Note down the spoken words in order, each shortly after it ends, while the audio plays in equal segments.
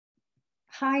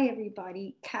Hi,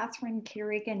 everybody. Catherine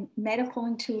Carrigan, medical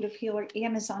intuitive healer,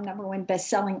 Amazon #1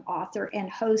 bestselling author,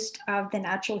 and host of the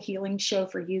Natural Healing Show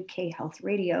for UK Health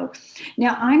Radio.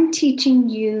 Now, I'm teaching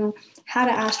you how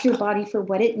to ask your body for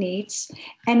what it needs,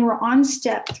 and we're on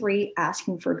step 3,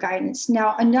 asking for guidance.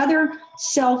 Now, another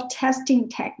self-testing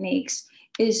techniques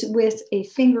is with a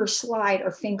finger slide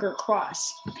or finger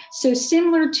cross. So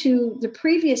similar to the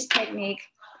previous technique,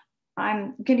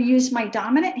 I'm going to use my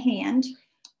dominant hand,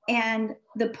 and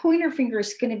the pointer finger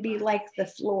is going to be like the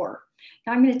floor.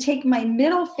 Now I'm going to take my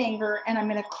middle finger and I'm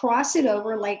going to cross it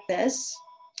over like this.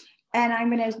 And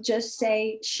I'm going to just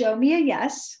say, show me a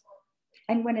yes.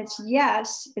 And when it's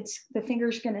yes, the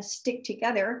finger's going to stick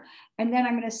together. And then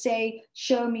I'm going to say,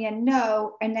 show me a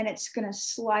no. And then it's going to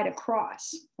slide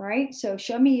across, right? So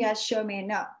show me yes, show me a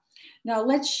no. Now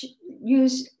let's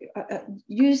use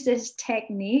this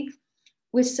technique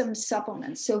with some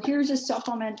supplements. So here's a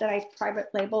supplement that I private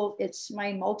label. It's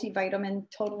my multivitamin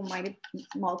Total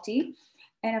Multi.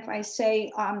 And if I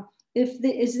say,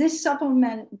 is this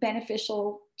supplement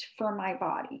beneficial for my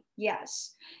body?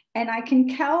 Yes. And I can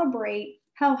calibrate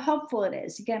how helpful it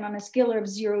is. Again, on a scale of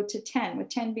 0 to 10, with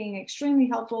 10 being extremely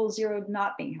helpful, 0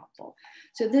 not being helpful.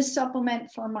 So this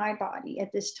supplement for my body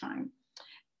at this time,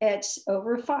 it's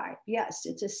over 5. Yes,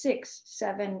 it's a 6,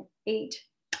 7, 8,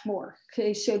 more.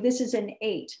 Okay, so this is an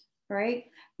 8, right?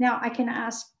 Now I can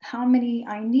ask how many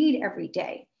I need every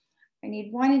day. I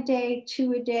need 1 a day,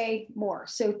 2 a day, more.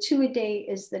 So 2 a day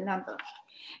is the number.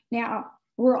 Now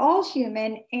we're all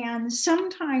human, and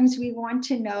sometimes we want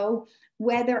to know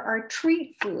whether our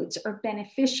treat foods are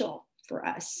beneficial for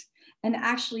us and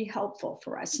actually helpful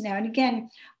for us. Now, and again,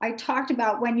 I talked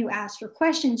about when you ask for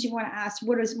questions, you want to ask,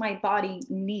 what does my body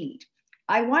need?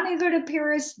 I want to go to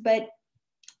Paris, but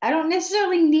I don't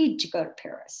necessarily need to go to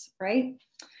Paris, right?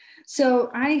 So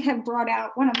I have brought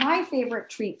out one of my favorite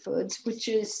treat foods, which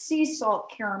is sea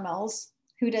salt caramels.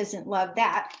 Who doesn't love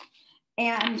that?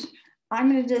 And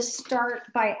I'm going to just start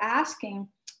by asking,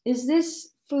 is this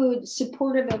food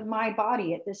supportive of my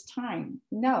body at this time?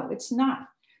 No, it's not.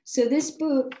 So this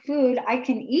food, I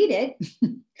can eat it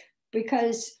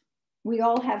because we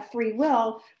all have free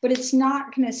will, but it's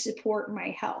not going to support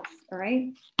my health, all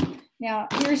right? Now,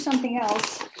 here's something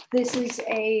else. This is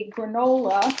a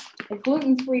granola, a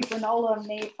gluten-free granola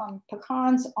made from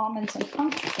pecans, almonds, and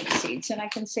pumpkin seeds. And I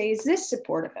can say, is this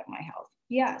supportive of my health?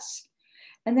 Yes.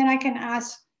 And then I can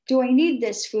ask, do I need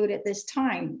this food at this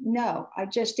time? No, I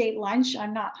just ate lunch.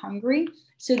 I'm not hungry.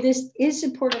 So this is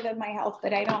supportive of my health,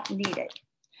 but I don't need it.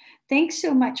 Thanks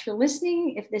so much for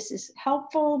listening. If this is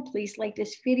helpful, please like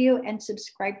this video and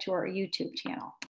subscribe to our YouTube channel.